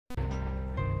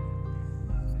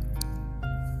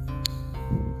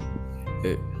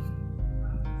Hey.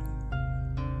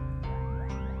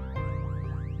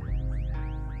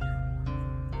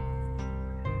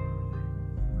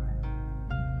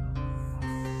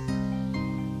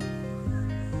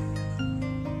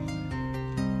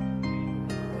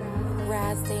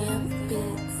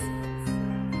 Beats.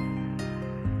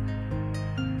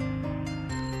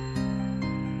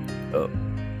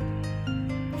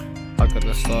 I got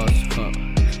the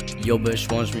sauce, Yo,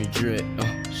 bitch wants me drip,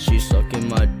 she sucking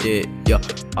my dick, yeah.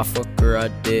 I fuck her, I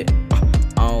did,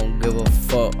 I don't give a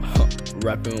fuck,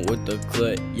 rapping with the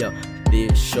clip, yeah.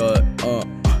 Bitch short,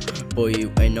 boy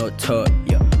you ain't no tuck,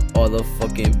 yeah. All the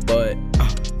fucking butt,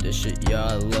 this shit, yeah,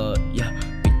 I love, yeah.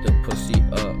 Beat the pussy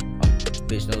up,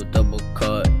 bitch no double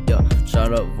cut, yeah.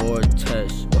 Shout out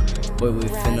Vortex, boy we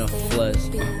finna flex,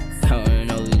 counting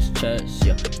all these chests,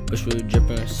 yeah. Bitch we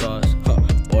dripping sauce,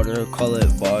 water call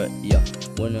it bar, yeah.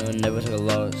 Winner never take a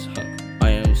loss, I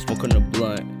am smoking the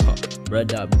blunt, red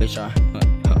dot bitch I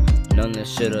none of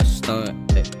this shit a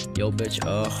stunt, yo bitch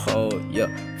a hoe, yeah.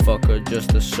 Fuck her just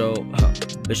to show,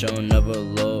 bitch I'll never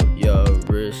load, yeah.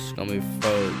 Wrist got me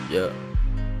froze, yeah.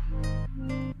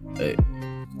 Hey.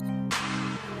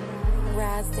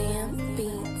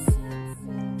 Beats.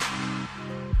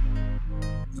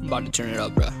 I'm about to turn it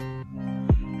up, bruh.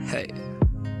 Hey.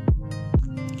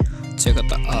 Check out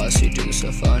the odds, you do this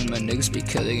for fun. My niggas be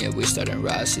killing it, we starting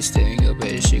rise. She stealing your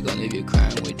bitch, she gon' leave you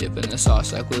crying. We dipping the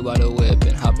sauce like we bout to whip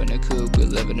and hop in the coupe. We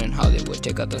living in Hollywood,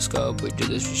 take out the scope. We do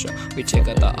this for sure. We take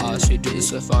out the odds, you do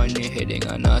this for fun. You hating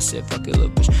on us, say fuck you little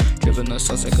bitch. Dripping the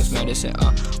sauce like it's medicine,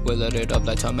 we load it up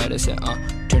like top medicine,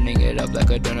 turning it up like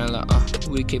adrenaline,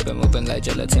 we keep it moving like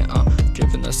gelatin,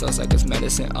 dripping the sauce like it's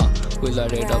medicine, we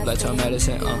load it up like top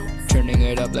medicine, turning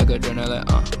it up like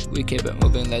adrenaline, we keep it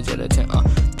moving like gelatin,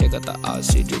 take out the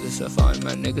odds, she do this for fun.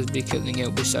 My niggas be killing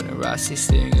it, we starting rise. She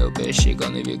stealing your bitch, she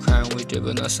gon' leave you crying. We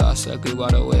dripping the sauce like we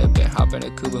water whip and hop in the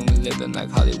coupe and we living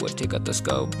like Hollywood. Take out the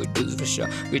scope, we do this for sure.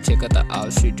 We take out the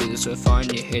odds, we do this for fun.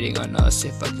 You hating on us, say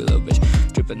fuck you little bitch.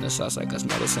 Dripping the sauce like it's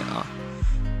medicine,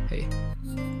 hey.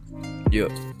 Yeah.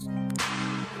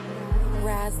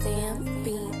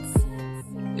 Beats.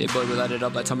 Hey boy, we light it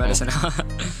up like top medicine.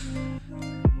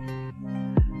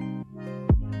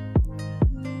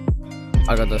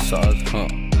 I got the sauce,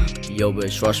 yo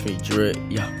bitch watch me drip,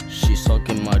 yeah. She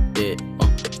sucking my dick,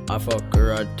 I fuck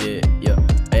her, I did, yeah.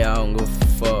 Hey, I don't give a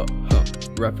fuck,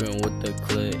 rapping with the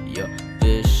clip, yeah.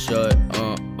 Bitch shut,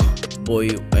 boy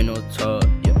you ain't no talk,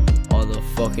 yeah. All the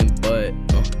fucking butt,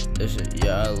 this shit,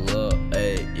 yeah I love,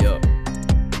 hey, yeah.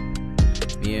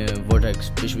 Me and Vortex,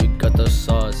 bitch we got the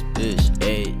sauce, bitch,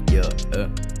 hey, yeah.